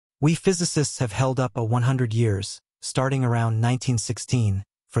We physicists have held up a 100 years, starting around 1916,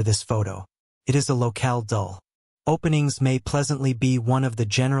 for this photo. It is a locale dull. Openings may pleasantly be one of the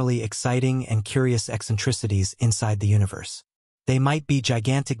generally exciting and curious eccentricities inside the universe. They might be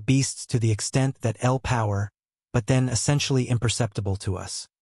gigantic beasts to the extent that L power, but then essentially imperceptible to us.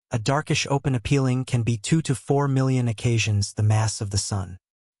 A darkish open appealing can be 2 to 4 million occasions the mass of the sun.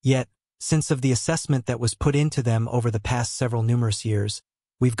 Yet, since of the assessment that was put into them over the past several numerous years,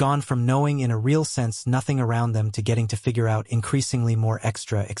 we've gone from knowing in a real sense nothing around them to getting to figure out increasingly more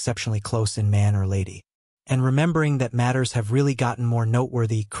exceptionally close in man or lady. And remembering that matters have really gotten more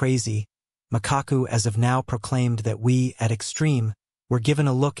noteworthy, crazy, Kaku as of now proclaimed that we, at extreme, were given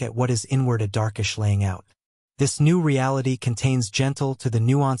a look at what is inward a darkish laying out. This new reality contains gentle to the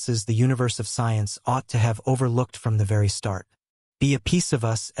nuances the universe of science ought to have overlooked from the very start. Be a piece of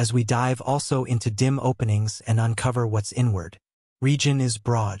us as we dive also into dim openings and uncover what's inward. Region is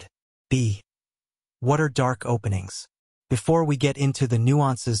broad. B. What are dark openings? Before we get into the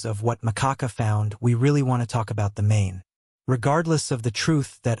nuances of what Kaku found, we really want to talk about the main. Regardless of the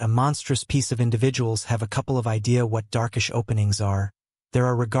truth that a monstrous piece of individuals have a couple of idea what darkish openings are, there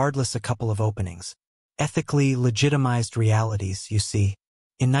are regardless a couple of openings. Ethically legitimized realities, you see.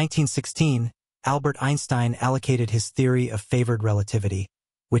 In 1916, Albert Einstein allocated his theory of favored relativity,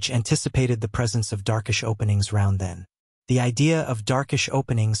 which anticipated the presence of darkish openings round then. The idea of darkish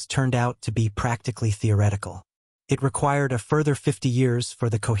openings turned out to be practically theoretical. It required a further 50 years for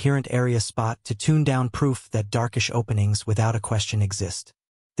the coherent area spot to tune down proof that darkish openings without a question exist.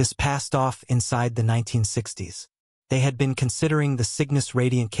 This passed off inside the 1960s. They had been considering the Cygnus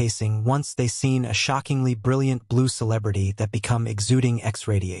radiant casing once they seen a shockingly brilliant blue celebrity that become exuding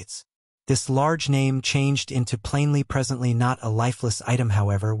X-radiates. This large name changed into plainly presently not a lifeless item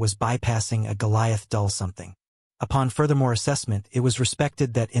however was bypassing a Goliath dull something. Upon furthermore assessment, it was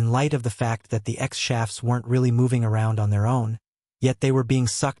respected that in light of the fact that the X-shafts weren't really moving around on their own, yet they were being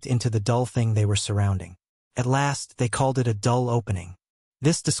sucked into the dull thing they were surrounding. At last, they called it a dull opening.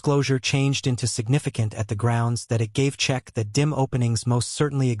 This disclosure changed into significant at the grounds that it gave check that dim openings most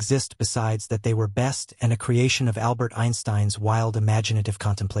certainly exist besides that they were best and a creation of Albert Einstein's wild imaginative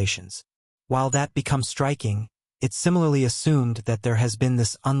contemplations. While that becomes striking, it similarly assumed that there has been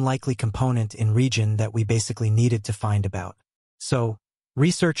this unlikely component in region that we basically needed to find about. So,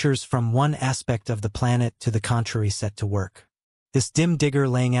 researchers from one aspect of the planet to the contrary set to work. This dim digger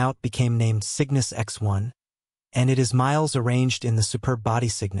laying out became named Cygnus X1, and it is miles arranged in the superb body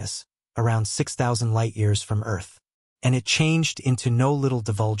Cygnus, around 6,000 light-years from Earth. And it changed into no little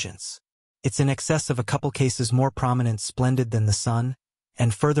divulgence. It's in excess of a couple cases more prominent splendid than the Sun,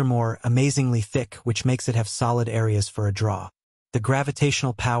 and furthermore amazingly thick, which makes it have solid areas for a draw. The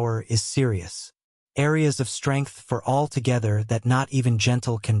gravitational power is serious. Areas of strength for all together that not even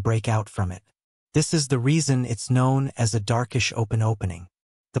gentle can break out from it. This is the reason it's known as a darkish open opening.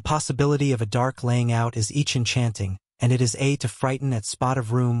 The possibility of a dark laying out is each enchanting, and it is to frighten at spot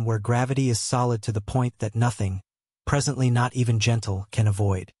of room where gravity is solid to the point that nothing, presently not even gentle, can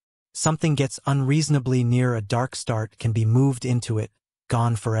avoid. Something gets unreasonably near a dark start can be moved into it,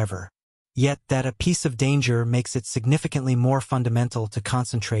 gone forever. Yet that a piece of danger makes it significantly more fundamental to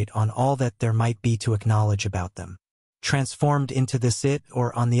concentrate on all that there might be to acknowledge about them. Transformed into this it,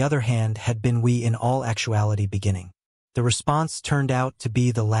 or on the other hand, had been we in all actuality beginning. The response turned out to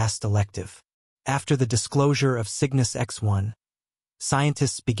be the last elective. After the disclosure of Cygnus X1,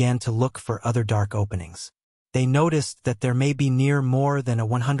 scientists began to look for other dark openings. They noticed that there may be near more than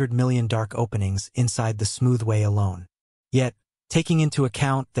 100 million dark openings inside the smooth way alone. Yet, taking into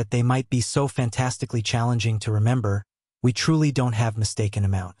account that they might be so fantastically challenging to remember, we truly don't have mistaken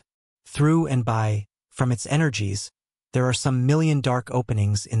amount. Through and by, from its energies, there are some million dark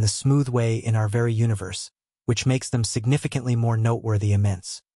openings in the smooth way in our very universe, which makes them significantly more noteworthy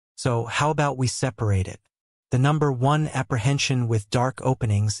immense. So how about we separate it? The number one apprehension with dark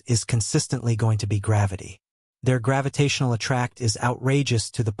openings is consistently going to be gravity. Their gravitational attract is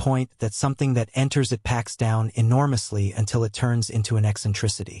outrageous to the point that something that enters it packs down enormously until it turns into an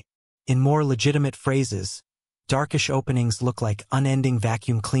eccentricity. In more legitimate phrases, darkish openings look like unending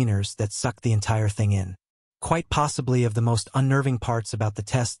vacuum cleaners that suck the entire thing in. Quite possibly of the most unnerving parts about the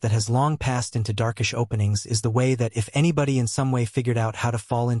test that has long passed into darkish openings is the way that if anybody in some way figured out how to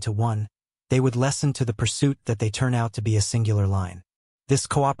fall into one, they would lessen to the pursuit that they turn out to be a singular line. This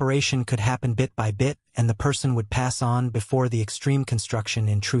cooperation could happen bit by bit, and the person would pass on before the extreme construction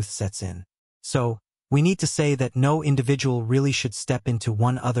in truth sets in. So, we need to say that no individual really should step into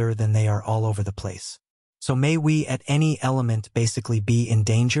one other than they are all over the place. So may we at any element basically be in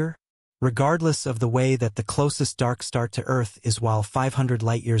danger? Regardless of the way that the closest dark star to Earth is while 500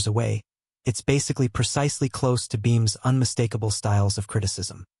 light-years away, it's basically precisely close to Beam's unmistakable styles of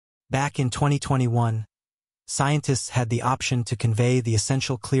criticism. Back in 2021, scientists had the option to convey the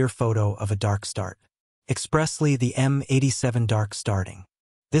essential clear photo of a dark start, expressly the M87 dark starting.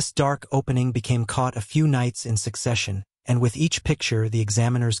 This dark opening became caught a few nights in succession, and with each picture the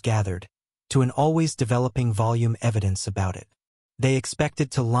examiners gathered to an always developing volume evidence about it. They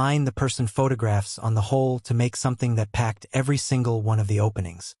expected to line the person photographs on the whole to make something that packed every single one of the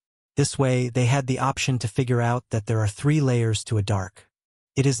openings. This way, they had the option to figure out that there are 3 layers to a dark.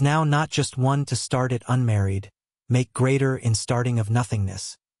 It is now not just one to start it unmarried, make greater in starting of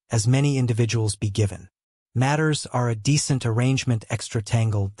nothingness, as many individuals be given. Matters are a decent arrangement extra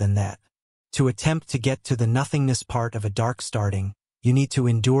tangled than that. To attempt to get to the nothingness part of a dark starting, you need to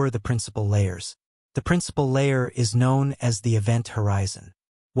endure the principal layers. The principal layer is known as the event horizon.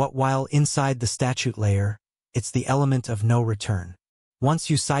 While inside the statute layer, it's the element of no return. Once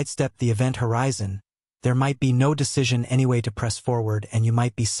you sidestep the event horizon, there might be no decision anyway to press forward and you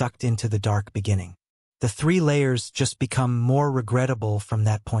might be sucked into the dark beginning. The 3 layers just become more regrettable from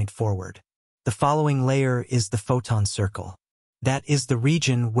that point forward. The following layer is the photon circle. That is the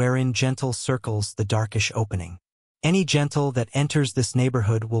region wherein gentle circles the darkish opening. Any gentle that enters this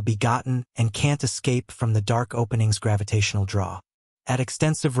neighborhood will be gotten and can't escape from the dark opening's gravitational draw. At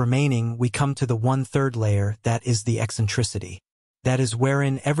extensive remaining, we come to the 1/3 layer, that is the eccentricity. That is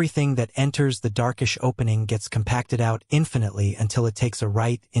wherein everything that enters the darkish opening gets compacted out infinitely until it takes a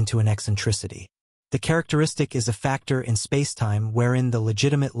right into an eccentricity. The characteristic is a factor in spacetime wherein the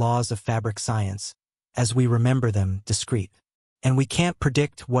legitimate laws of fabric science, as we remember them, discrete. And we can't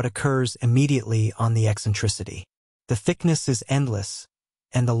predict what occurs immediately on the eccentricity. The thickness is endless,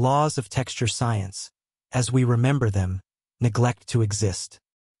 and the laws of texture science, as we remember them, neglect to exist.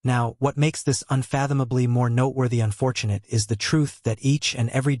 Now, what makes this unfathomably more noteworthy unfortunate is the truth that each and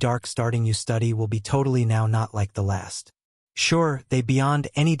every dark starting you study will be totally now not like the last. Sure, they beyond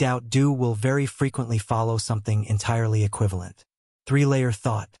any doubt will very frequently follow something entirely equivalent. 3-layer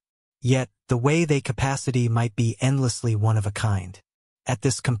thought. Yet, the way they capacity might be endlessly one of a kind. At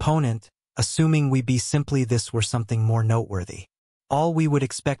this component, assuming we be simply this were something more noteworthy. All we would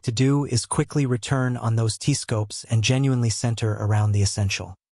expect to do is quickly return on those T-scopes and genuinely center around the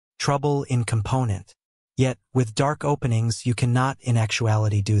essential. Trouble in component. Yet, with dark openings you cannot in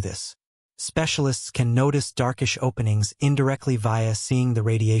actuality do this. Specialists can notice darkish openings indirectly via seeing the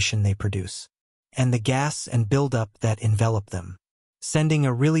radiation they produce, and the gas and buildup that envelop them. Sending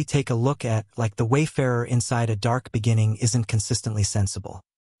a really take a look at, like the wayfarer inside a dark beginning, isn't consistently sensible.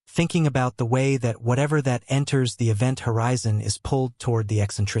 Thinking about the way that whatever that enters the event horizon is pulled toward the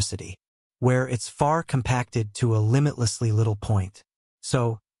eccentricity, where it's far compacted to a limitlessly little point.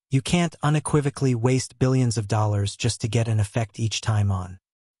 So, you can't unequivocally waste billions of dollars just to get an effect each time on.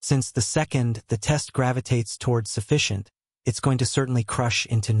 Since the second the test gravitates towards sufficient, it's going to certainly crush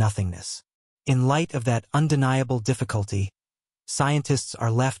into nothingness. In light of that undeniable difficulty, scientists are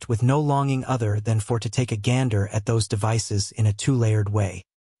left with no longing other than for to take a gander at those devices in a 2-layered way,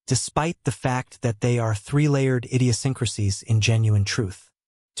 despite the fact that they are 3-layered idiosyncrasies in genuine truth.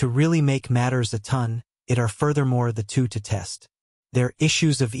 To really make matters a ton, it are furthermore the 2 to test. They're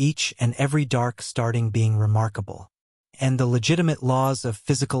issues of each and every dark starting being remarkable, and the legitimate laws of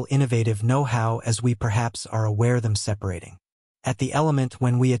physical innovative know-how as we perhaps are aware them separating. At the element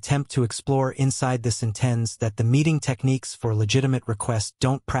when we attempt to explore inside this intends that the meeting techniques for legitimate request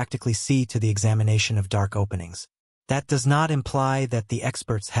don't practically see to the examination of dark openings. That does not imply that the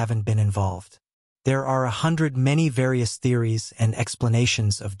experts haven't been involved. There are 100 many various theories and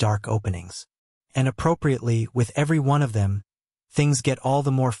explanations of dark openings. And appropriately, with every one of them, things get all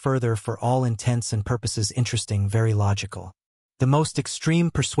the more further for all intents and purposes interesting, very logical. The most extreme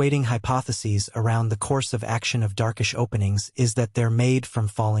persuading hypotheses around the course of action of darkish openings is that they're made from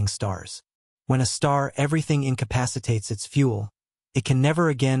falling stars. When a star everything incapacitates its fuel, it can never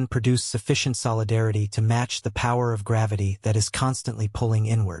again produce sufficient solidarity to match the power of gravity that is constantly pulling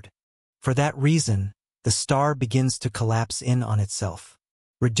inward. For that reason, the star begins to collapse in on itself,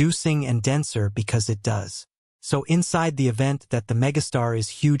 reducing and denser because it does. So inside the event that the megastar is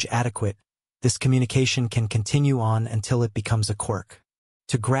huge adequate, this communication can continue on until it becomes a quirk.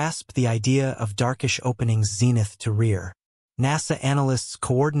 To grasp the idea of darkish openings zenith to rear, NASA analysts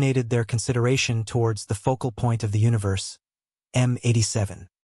coordinated their consideration towards the focal point of the universe, M87.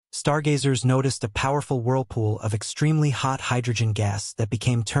 Stargazers noticed a powerful whirlpool of extremely hot hydrogen gas that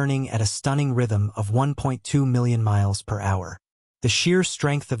became turning at a stunning rhythm of 1.2 million miles per hour. The sheer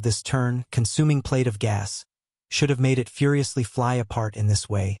strength of this turn, consuming plate of gas, should have made it furiously fly apart in this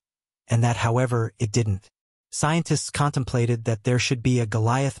way, and that, however, it didn't. Scientists contemplated that there should be a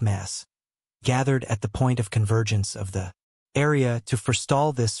Goliath mass gathered at the point of convergence of the area to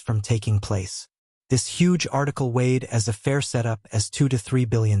forestall this from taking place. This huge article weighed as a fair setup as 2 to 3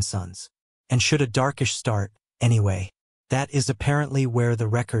 billion suns. And should a darkish start, anyway. That is apparently where the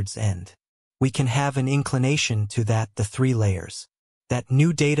records end. We can have an inclination to that the 3 layers. That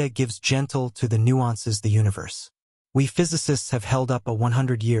new data gives gentle to the nuances the universe. We physicists have held up a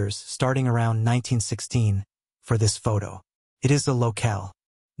 100 years, starting around 1916, for this photo. It is a locale.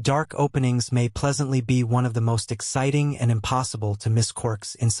 Dark openings may pleasantly be one of the most exciting and impossible to miss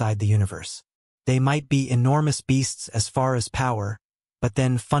quirks inside the universe. They might be enormous beasts as far as power, but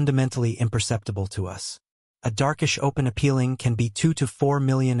then fundamentally imperceptible to us. A darkish open appealing can be 2 to 4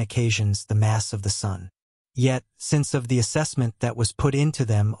 million occasions the mass of the sun. Yet, since of the assessment that was put into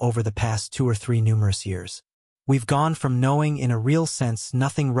them over the past 2 or 3 numerous years, we've gone from knowing in a real sense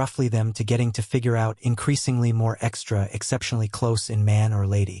nothing roughly them to getting to figure out increasingly more exceptionally close in man or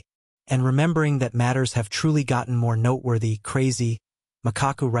lady. And remembering that matters have truly gotten more noteworthy, crazy,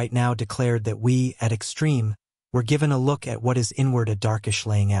 Kaku right now declared that we, at extreme, were given a look at what is inward a darkish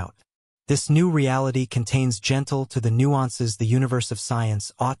laying out. This new reality contains gentle to the nuances the universe of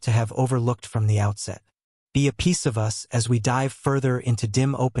science ought to have overlooked from the outset. Be a piece of us as we dive further into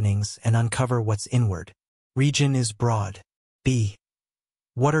dim openings and uncover what's inward. Region is broad. B.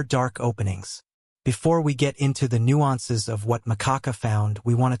 What are dark openings? Before we get into the nuances of what Kaku found,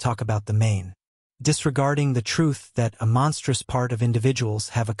 we want to talk about the main. Disregarding the truth that a monstrous part of individuals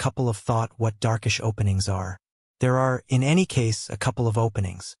have a couple of thought what darkish openings are. There are, in any case, a couple of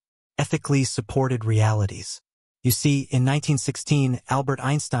openings. Ethically supported realities. You see, in 1916, Albert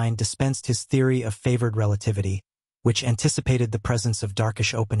Einstein dispensed his theory of favored relativity, which anticipated the presence of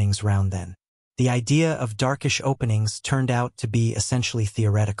darkish openings round then. The idea of darkish openings turned out to be essentially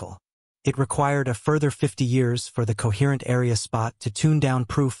theoretical. It required a further 50 years for the coherent area spot to tune down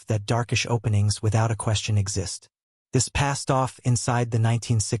proof that darkish openings without a question exist. This passed off inside the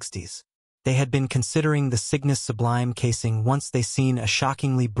 1960s. They had been considering the Cygnus sublime casing once they seen a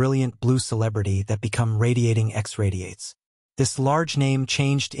shockingly brilliant blue celebrity that become radiating X-radiates. This large name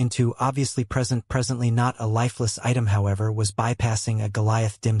changed into obviously presently not a lifeless item, however, was bypassing a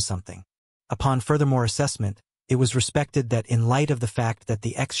Goliath dim something. Upon furthermore assessment, it was respected that in light of the fact that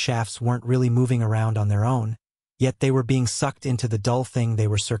the X shafts weren't really moving around on their own, yet they were being sucked into the dull thing they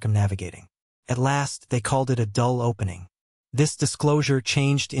were circumnavigating. At last, they called it a dull opening. This disclosure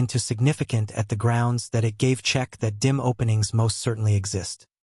changed into significant at the grounds that it gave check that dim openings most certainly exist.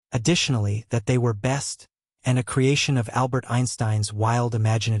 Additionally, that they were best, and a creation of Albert Einstein's wild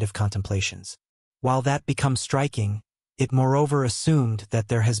imaginative contemplations. While that becomes striking, it moreover assumed that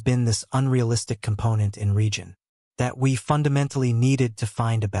there has been this unrealistic component in region that we fundamentally needed to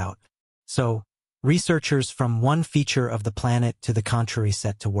find about. So, researchers from one feature of the planet to the contrary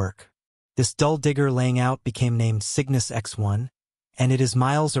set to work. This dull digger laying out became named Cygnus X1, and it is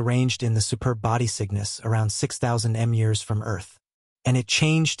miles arranged in the superb body Cygnus around 6,000 m-years from Earth. And it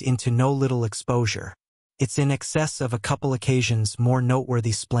changed into no little exposure. It's in excess of a couple occasions more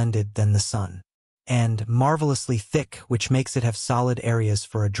noteworthy splendid than the sun. And marvelously thick, which makes it have solid areas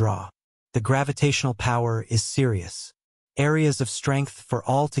for a draw. The gravitational power is serious. Areas of strength for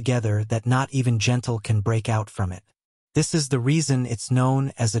all together that not even gentle can break out from it. This is the reason it's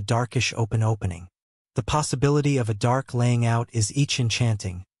known as a darkish open opening. The possibility of a dark laying out is each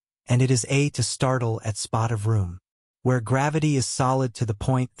enchanting, and it is to startle at spot of room, where gravity is solid to the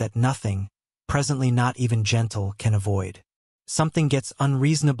point that nothing, presently not even gentle, can avoid. Something gets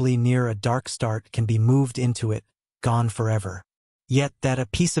unreasonably near a dark start can be moved into it, gone forever. Yet that a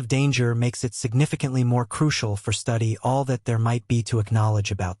piece of danger makes it significantly more crucial for study all that there might be to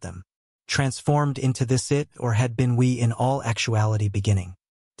acknowledge about them. Transformed into this it or had been we in all actuality beginning.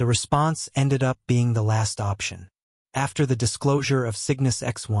 The response ended up being the last option. After the disclosure of Cygnus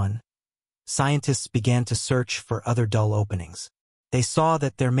X1, scientists began to search for other dull openings. They saw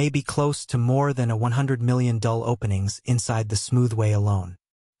that there may be close to more than 100 million dull openings inside the smooth way alone.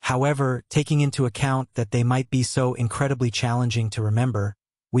 However, taking into account that they might be so incredibly challenging to remember,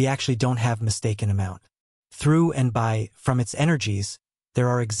 we actually don't have mistaken amount. Through and by, from its energies, there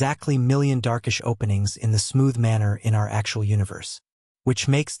are exactly million darkish openings in the smooth manner in our actual universe, which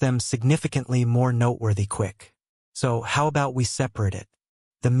makes them significantly more noteworthy quick. So how about we separate it?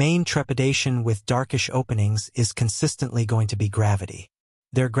 The main trepidation with darkish openings is consistently going to be gravity.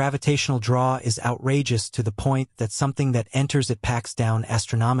 Their gravitational draw is outrageous to the point that something that enters it packs down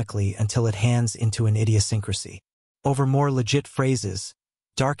astronomically until it hands into an idiosyncrasy. Over more legit phrases,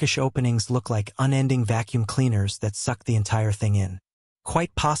 darkish openings look like unending vacuum cleaners that suck the entire thing in.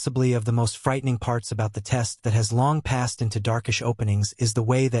 Quite possibly of the most frightening parts about the test that has long passed into darkish openings is the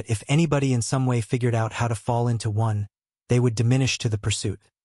way that if anybody in some way figured out how to fall into one, they would diminish to the pursuit.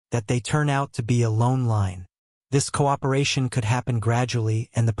 That they turn out to be a lone line. This cooperation could happen gradually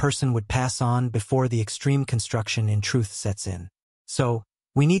and the person would pass on before the extreme construction in truth sets in. So,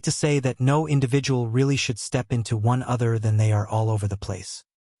 we need to say that no individual really should step into one other than they are all over the place.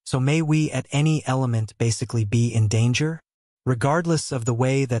 So may we at any element basically be in danger? Regardless of the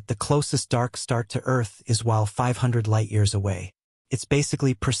way that the closest dark start to Earth is while 500 light-years away. It's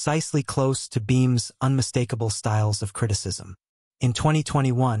basically precisely close to Beam's unmistakable styles of criticism. In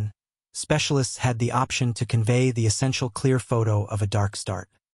 2021, specialists had the option to convey the essential clear photo of a dark start.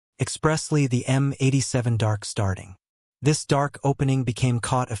 Expressly the M87 dark starting. This dark opening became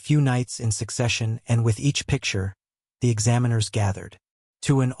caught a few nights in succession and with each picture, the examiners gathered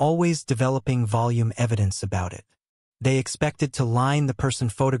to an always developing volume evidence about it. They expected to line the person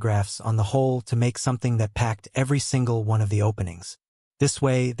photographs on the whole to make something that packed every single one of the openings. This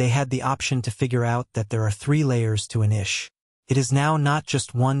way, they had the option to figure out that there are 3 layers to an ish. It is now not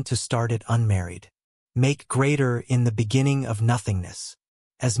just one to start it unmarried. Make greater in the beginning of nothingness.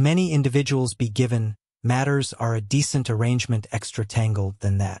 As many individuals be given, matters are a decent arrangement extra tangled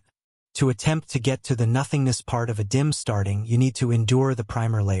than that. To attempt to get to the nothingness part of a dim starting, you need to endure the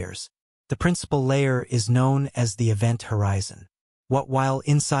primer layers. The principal layer is known as the event horizon. While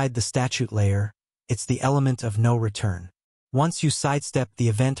inside the statute layer, it's the element of no return. Once you sidestep the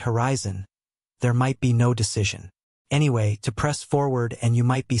event horizon, there might be no decision. Anyway, to press forward and you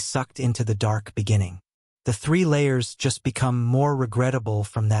might be sucked into the dark beginning. The 3 layers just become more regrettable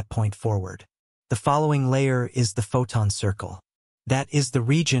from that point forward. The following layer is the photon circle. That is the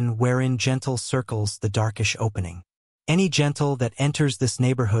region wherein gentle circles the darkish opening. Any gentle that enters this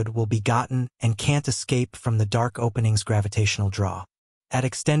neighborhood will be gotten and can't escape from the dark opening's gravitational draw. At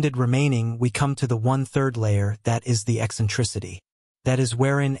extended remaining, we come to the 1/3 layer, that is the eccentricity. That is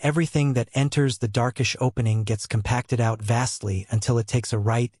wherein everything that enters the darkish opening gets compacted out vastly until it takes a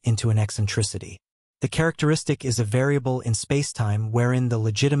right into an eccentricity. The characteristic is a variable in spacetime wherein the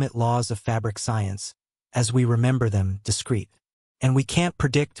legitimate laws of fabric science, as we remember them, discrete. And we can't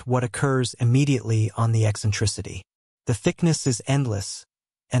predict what occurs immediately on the eccentricity. The thickness is endless,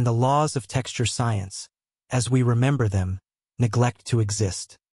 and the laws of texture science, as we remember them, neglect to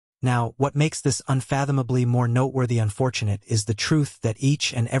exist. Now, what makes this unfathomably more noteworthy unfortunate is the truth that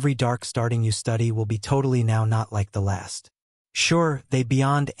each and every dark starting you study will be totally now not like the last. Sure, they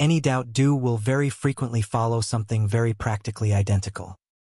beyond any doubt will very frequently follow something very practically identical.